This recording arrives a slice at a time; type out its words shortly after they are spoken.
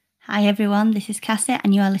Hi everyone, this is Cassie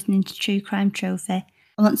and you are listening to True Crime Trophy.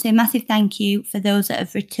 I want to say a massive thank you for those that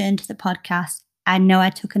have returned to the podcast. I know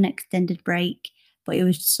I took an extended break, but it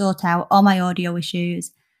was to sort out all my audio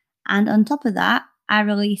issues. And on top of that, I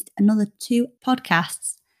released another 2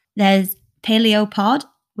 podcasts. There's Paleo Pod,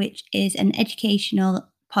 which is an educational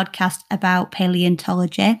podcast about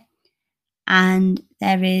paleontology. And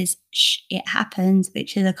there is Shh, It Happens,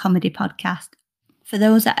 which is a comedy podcast. For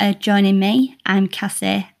those that are joining me, I'm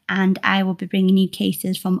Cassie, and I will be bringing you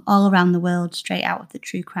cases from all around the world straight out of the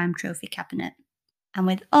True Crime Trophy cabinet. And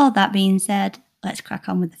with all that being said, let's crack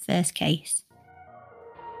on with the first case.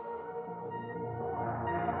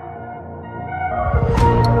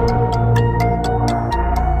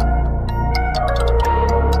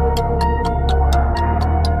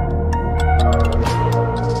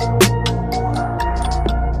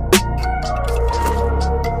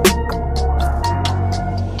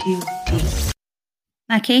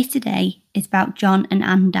 My case today is about John and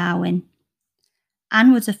Anne Darwin.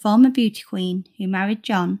 Anne was a former beauty queen who married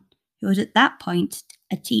John, who was at that point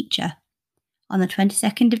a teacher, on the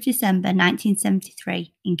 22nd of December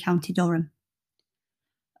 1973 in County Durham.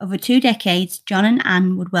 Over 2 decades, John and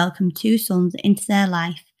Anne would welcome 2 sons into their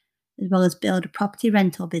life, as well as build a property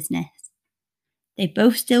rental business. They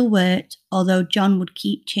both still worked, although John would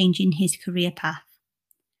keep changing his career path.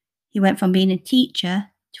 He went from being a teacher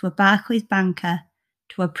to a Barclays banker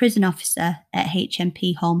to a prison officer at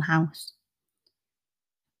HMP Holme House.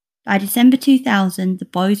 By December 2000, the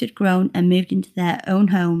boys had grown and moved into their own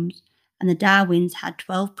homes, and the Darwins had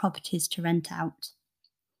 12 properties to rent out.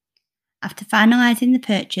 After finalising the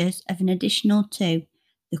purchase of an additional 2,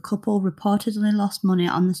 the couple reportedly lost money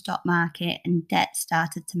on the stock market and debt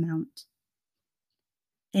started to mount.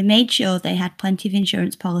 They made sure they had plenty of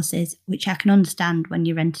insurance policies, which I can understand when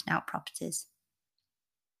you're renting out properties.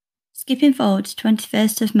 Skipping forward to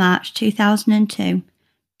 21st of March 2002,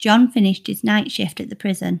 John finished his night shift at the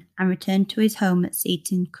prison and returned to his home at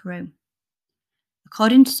Seaton Carew.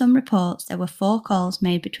 According to some reports, there were 4 calls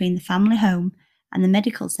made between the family home and the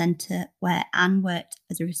medical centre where Anne worked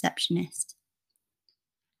as a receptionist.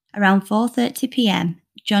 Around 4:30 p.m,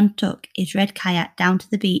 John took his red kayak down to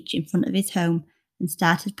the beach in front of his home and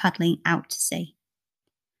started paddling out to sea.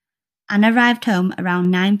 Anne arrived home around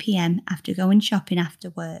 9 p.m. after going shopping after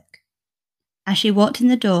work. As she walked in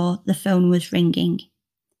the door, the phone was ringing.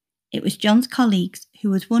 It was John's colleagues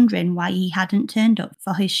who was wondering why he hadn't turned up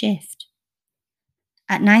for his shift.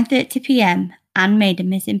 At 9:30 p.m, Anne made a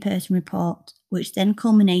missing person report, which then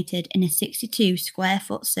culminated in a 62 square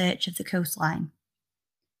foot search of the coastline.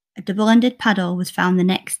 A double-ended paddle was found the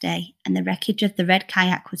next day, and the wreckage of the red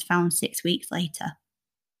kayak was found 6 weeks later.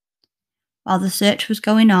 While the search was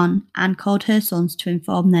going on, Anne called her sons to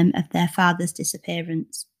inform them of their father's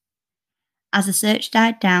disappearance. As the search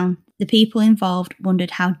died down, the people involved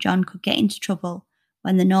wondered how John could get into trouble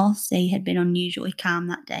when the North Sea had been unusually calm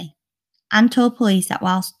that day. Anne told police that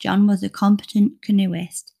whilst John was a competent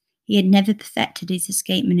canoeist, he had never perfected his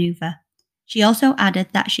escape manoeuvre. She also added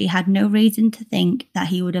that she had no reason to think that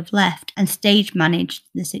he would have left and stage managed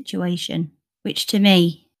the situation, which to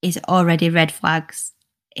me is already red flags.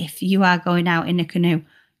 If you are going out in a canoe,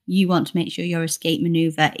 you want to make sure your escape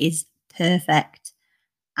manoeuvre is perfect.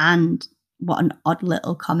 And what an odd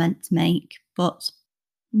little comment to make, but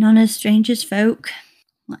none as strange as folk.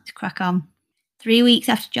 Let's crack on. 3 weeks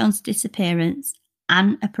after John's disappearance,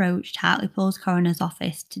 Anne approached Hartlepool's coroner's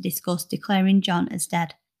office to discuss declaring John as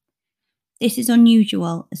dead. This is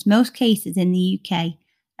unusual, as most cases in the UK,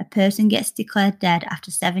 a person gets declared dead after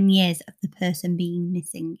 7 years of the person being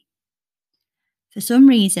missing. For some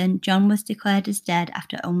reason, John was declared as dead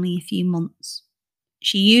after only a few months.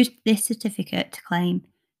 She used this certificate to claim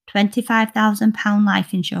 £25,000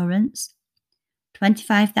 life insurance,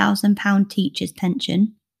 £25,000 teacher's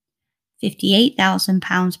pension,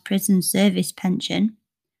 £58,000 prison service pension,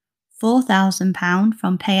 £4,000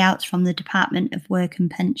 from payouts from the Department of Work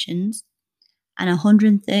and Pensions, and a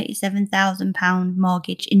 £137,000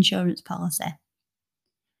 mortgage insurance policy.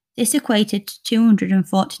 This equated to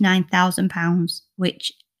 £249,000,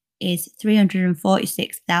 which is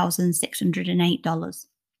 $346,608.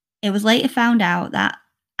 It was later found out that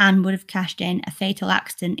Anne would have cashed in a fatal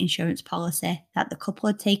accident insurance policy that the couple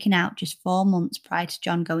had taken out just 4 months prior to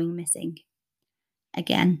John going missing.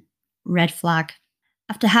 Again, red flag.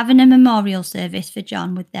 After having a memorial service for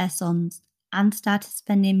John with their sons, Anne started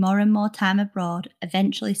spending more and more time abroad,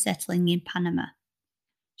 eventually settling in Panama.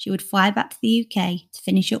 She would fly back to the UK to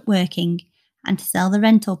finish up working and to sell the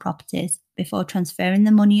rental properties before transferring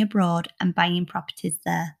the money abroad and buying properties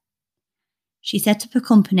there. She set up a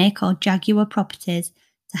company called Jaguar Properties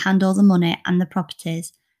to handle the money and the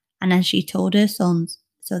properties, and as she told her sons,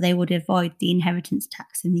 so they would avoid the inheritance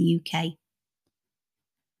tax in the UK.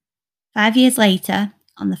 5 years later,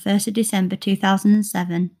 on the 1st of December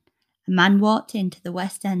 2007, a man walked into the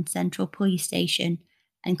West End Central Police Station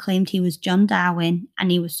and claimed he was John Darwin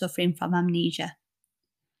and he was suffering from amnesia.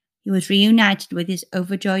 He was reunited with his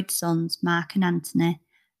overjoyed sons, Mark and Anthony,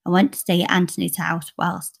 and went to stay at Anthony's house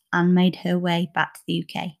whilst Anne made her way back to the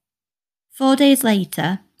UK. 4 days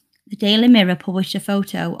later, the Daily Mirror published a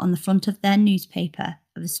photo on the front of their newspaper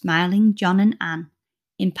of a smiling John and Anne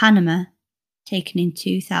in Panama, taken in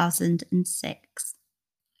 2006.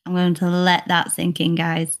 I'm going to let that sink in,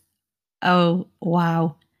 guys. Oh,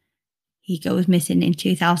 wow. He goes missing in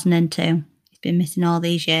 2002. He's been missing all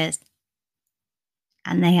these years.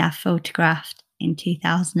 And they are photographed in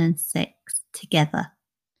 2006 together.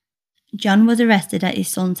 John was arrested at his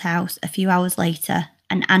son's house a few hours later,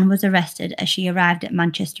 and Anne was arrested as she arrived at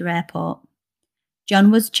Manchester Airport.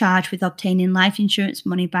 John was charged with obtaining life insurance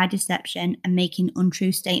money by deception and making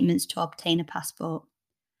untrue statements to obtain a passport.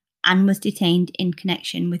 Anne was detained in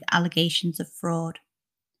connection with allegations of fraud.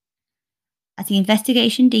 As the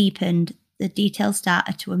investigation deepened, the details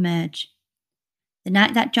started to emerge. The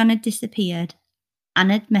night that John had disappeared, Anne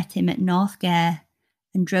had met him at North Gare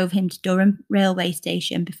and drove him to Durham railway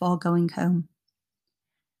station before going home.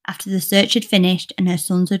 After the search had finished and her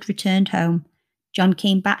sons had returned home, John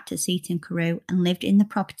came back to Seaton Carew and lived in the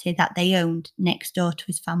property that they owned next door to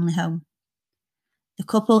his family home. The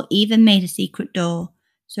couple even made a secret door,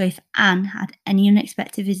 so if Anne had any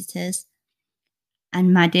unexpected visitors,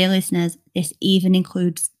 and my dear listeners, this even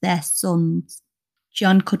includes their sons,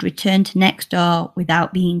 John could return to next door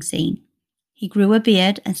without being seen. He grew a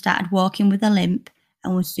beard and started walking with a limp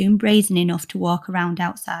and was soon brazen enough to walk around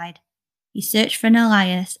outside. He searched for an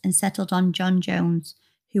alias and settled on John Jones,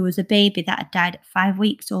 who was a baby that had died at 5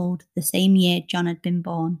 weeks old the same year John had been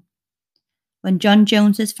born. When John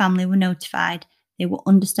Jones's family were notified, they were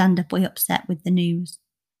understandably upset with the news.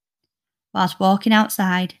 Whilst walking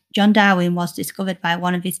outside, John Darwin was discovered by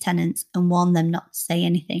one of his tenants and warned them not to say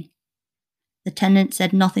anything. The tenant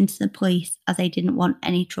said nothing to the police as they didn't want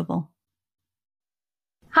any trouble.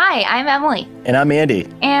 Hi, I'm Emily. And I'm Andy.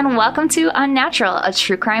 And welcome to Unnatural, a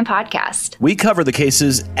true crime podcast. We cover the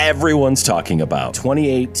cases everyone's talking about.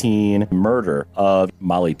 2018 murder of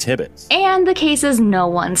Molly Tibbetts. And the cases no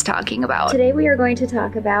one's talking about. Today we are going to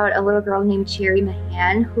talk about a little girl named Cherry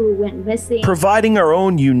Mahan who went missing. Providing our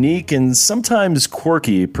own unique and sometimes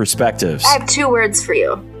quirky perspectives. I have 2 words for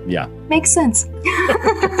you. Yeah. Makes sense.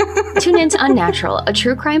 Tune into Unnatural, a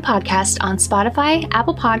true crime podcast on Spotify,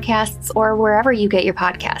 Apple Podcasts, or wherever you get your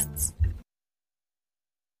podcasts.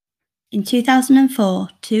 In 2004,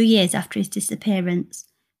 2 years after his disappearance,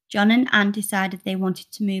 John and Anne decided they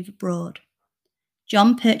wanted to move abroad.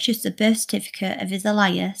 John purchased a birth certificate of his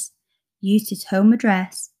alias, used his home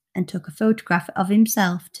address, and took a photograph of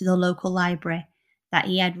himself to the local library that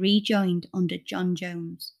he had rejoined under John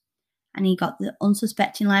Jones, and he got the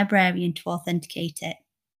unsuspecting librarian to authenticate it.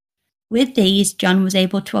 With these, John was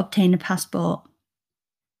able to obtain a passport.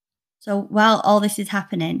 So while all this is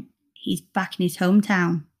happening, he's back in his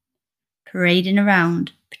hometown, parading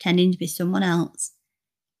around, pretending to be someone else.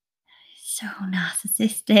 So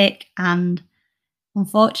narcissistic, and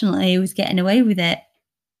unfortunately he was getting away with it.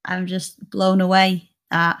 I'm just blown away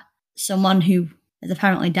that someone who has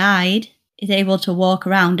apparently died is able to walk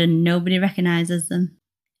around and nobody recognises them.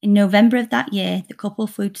 In November of that year, the couple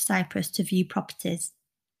flew to Cyprus to view properties.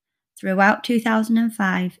 Throughout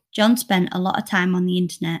 2005, John spent a lot of time on the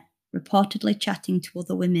internet, reportedly chatting to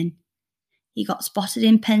other women. He got spotted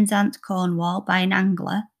in Penzance, Cornwall by an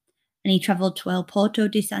angler, and he travelled to El Porto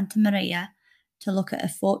de Santa Maria to look at a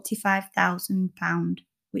 £45,000,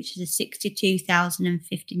 which is a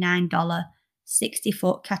 $62,059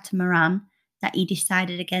 60-foot catamaran that he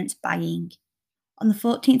decided against buying. On the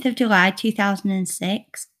 14th of July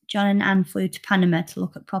 2006, John and Anne flew to Panama to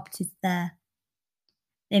look at properties there.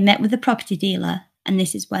 They met with a property dealer, and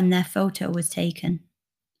this is when their photo was taken.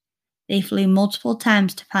 They flew multiple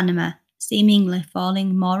times to Panama, seemingly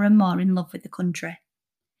falling more and more in love with the country.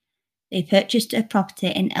 They purchased a property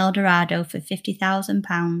in El Dorado for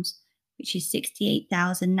 £50,000, which is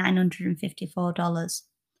 $68,954,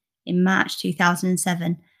 in March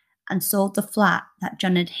 2007, and sold the flat that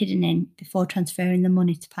John had hidden in before transferring the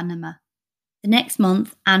money to Panama. The next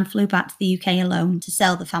month, Anne flew back to the UK alone to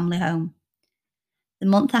sell the family home. The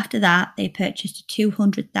month after that, they purchased a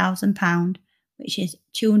 £200,000, which is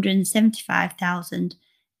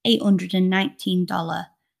 $275,819,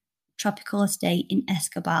 tropical estate in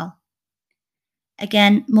Escobal.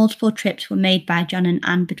 Again, multiple trips were made by John and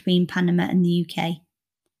Anne between Panama and the UK.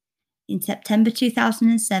 In September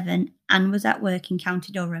 2007, Anne was at work in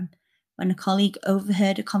County Durham when a colleague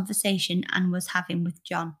overheard a conversation Anne was having with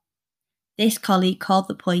John. This colleague called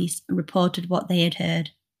the police and reported what they had heard.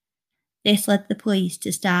 This led the police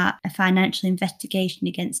to start a financial investigation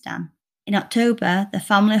against Anne. In October, the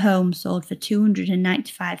family home sold for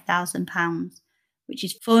 £295,000, which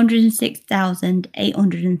is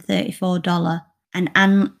 $406,834, and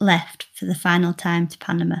Anne left for the final time to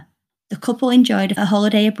Panama. The couple enjoyed a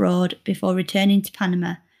holiday abroad before returning to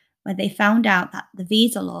Panama, where they found out that the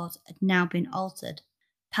visa laws had now been altered.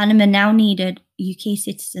 Panama now needed UK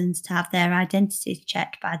citizens to have their identities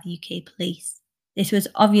checked by the UK police. This was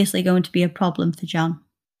obviously going to be a problem for John.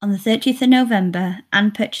 On the 30th of November,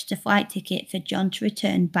 Anne purchased a flight ticket for John to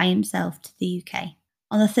return by himself to the UK.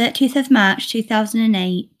 On the 30th of March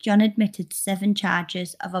 2008, John admitted to 7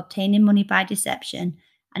 charges of obtaining money by deception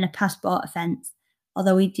and a passport offence,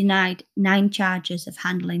 although he denied 9 charges of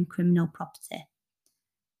handling criminal property.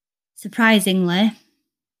 Surprisingly,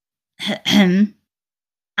 Anne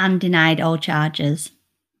denied all charges.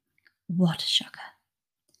 What a shocker.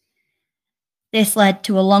 This led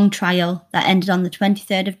to a long trial that ended on the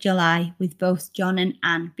 23rd of July, with both John and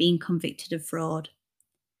Anne being convicted of fraud.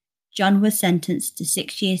 John was sentenced to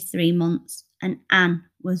 6 years 3 months, and Anne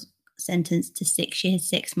was sentenced to 6 years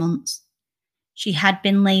 6 months. She had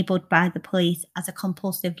been labelled by the police as a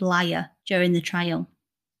compulsive liar during the trial.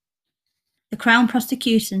 The Crown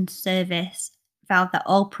Prosecution Service vowed that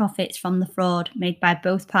all profits from the fraud made by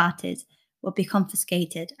both parties would be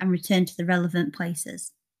confiscated and returned to the relevant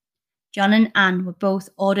places. John and Anne were both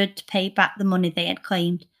ordered to pay back the money they had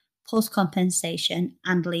claimed, plus compensation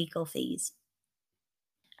and legal fees.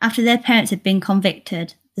 After their parents had been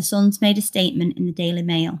convicted, the sons made a statement in the Daily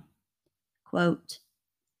Mail. Quote,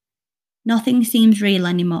 "Nothing seems real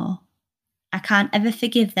anymore. I can't ever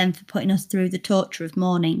forgive them for putting us through the torture of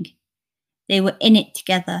mourning. They were in it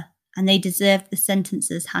together, and they deserved the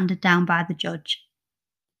sentences handed down by the judge.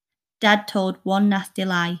 Dad told one nasty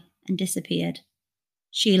lie and disappeared.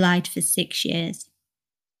 She lied for 6 years.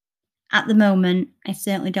 At the moment, I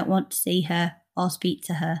certainly don't want to see her or speak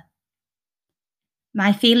to her.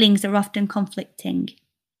 My feelings are often conflicting.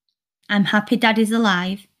 I'm happy Dad is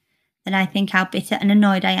alive, then I think how bitter and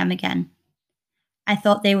annoyed I am again. I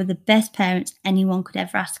thought they were the best parents anyone could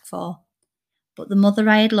ever ask for, but the mother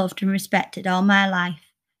I had loved and respected all my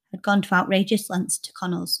life had gone to outrageous lengths to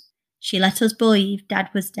con us. She let us believe Dad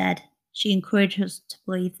was dead. She encouraged us to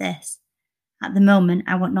believe this. At the moment,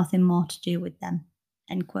 I want nothing more to do with them."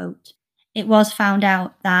 End quote. It was found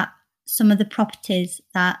out that some of the properties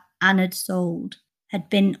that Anne had sold had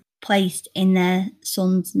been placed in their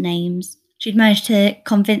sons' names. She'd managed to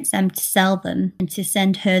convince them to sell them and to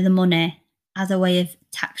send her the money as a way of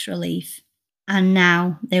tax relief. And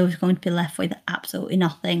now they were going to be left with absolutely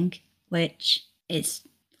nothing, which is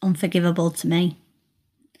unforgivable to me.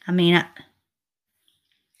 I mean,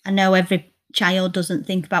 I know every child doesn't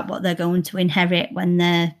think about what they're going to inherit when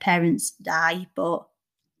their parents die, but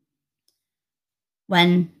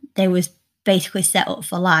when they was basically set up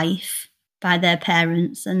for life by their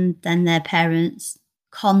parents and then their parents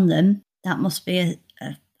con them, that must be a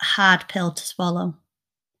hard pill to swallow.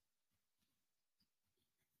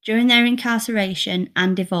 During their incarceration,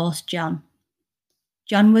 Anne divorced John.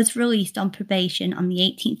 John was released on probation on the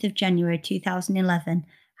 18th of January 2011,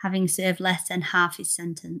 having served less than half his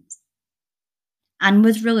sentence. Anne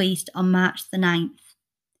was released on March the 9th.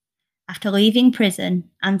 After leaving prison,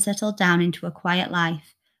 Anne settled down into a quiet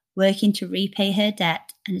life, working to repay her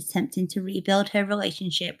debt and attempting to rebuild her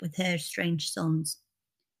relationship with her estranged sons.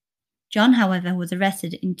 John, however, was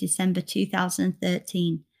arrested in December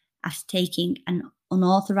 2013 after taking an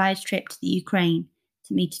unauthorised trip to the Ukraine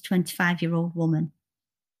to meet a 25-year-old woman.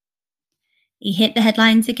 He hit the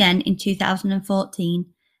headlines again in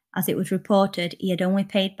 2014 as it was reported he had only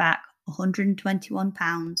paid back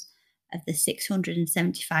 £121 of the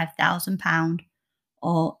 £675,000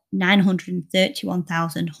 or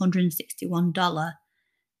 $931,161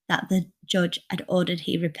 that the judge had ordered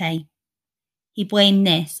he repay. He blamed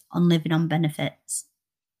this on living on benefits.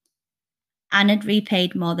 Anne had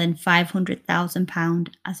repaid more than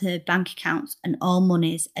 £500,000 as her bank accounts and all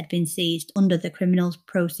monies had been seized under the Criminal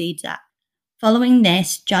Proceeds Act. Following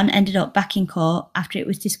this, John ended up back in court after it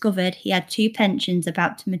was discovered he had 2 pensions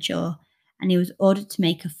about to mature, and he was ordered to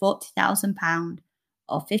make a £40,000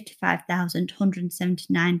 or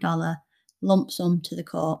 $55,179 lump sum to the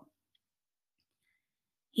court.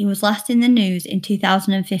 He was last in the news in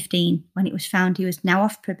 2015 when it was found he was now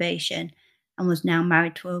off probation and was now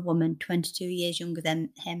married to a woman 22 years younger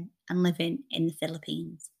than him and living in the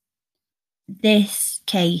Philippines. This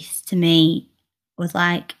case, to me, was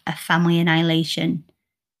like a family annihilation.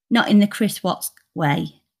 Not in the Chris Watts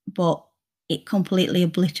way, but it completely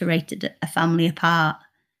obliterated a family apart.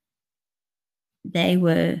 They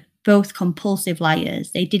were both compulsive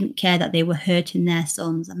liars. They didn't care that they were hurting their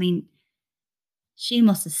sons. I mean, she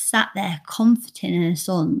must have sat there comforting her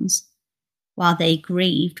sons while they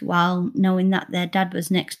grieved, while knowing that their dad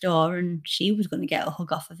was next door and she was going to get a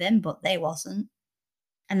hug off of him, but they wasn't.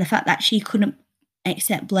 And the fact that she couldn't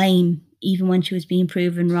accept blame even when she was being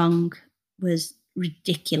proven wrong was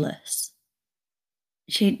ridiculous.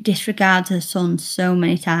 She disregards her sons so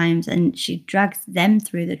many times and she drags them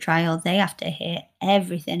through the trial. They have to hear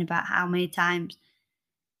everything about how many times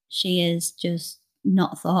she has just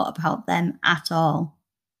not thought about them at all.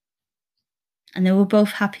 And they were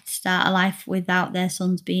both happy to start a life without their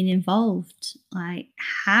sons being involved. Like,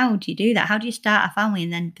 how do you do that? How do you start a family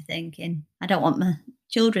and then be thinking, I don't want my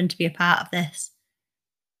children to be a part of this?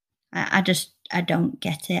 I don't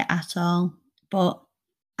get it at all. But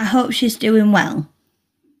I hope she's doing well.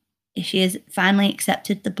 If she has finally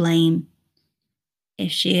accepted the blame,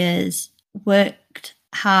 if she has worked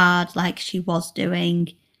hard like she was doing,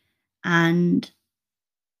 and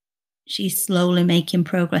she's slowly making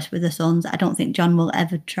progress with her sons. I don't think John will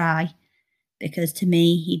ever try, because to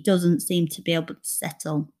me, he doesn't seem to be able to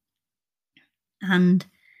settle. And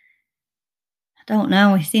I don't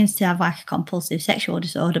know, he seems to have like a compulsive sexual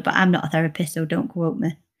disorder, but I'm not a therapist, so don't quote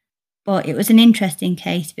me. But it was an interesting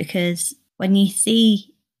case because when you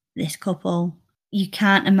see this couple, you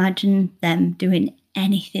can't imagine them doing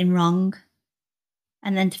anything wrong.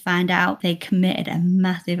 And then to find out they committed a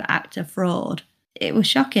massive act of fraud, it was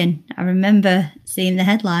shocking. I remember seeing the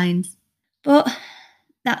headlines. But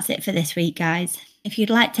that's it for this week, guys. If you'd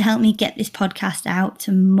like to help me get this podcast out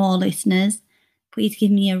to more listeners, please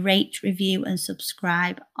give me a rate, review, and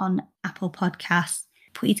subscribe on Apple Podcasts.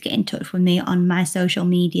 Please get in touch with me on my social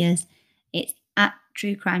medias. It's at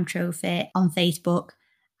True Crime Trophy on Facebook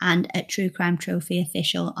and at True Crime Trophy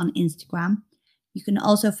Official on Instagram. You can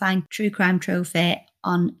also find True Crime Trophy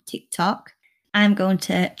on TikTok. I'm going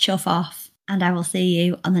to chuff off and I will see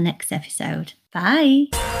you on the next episode. Bye.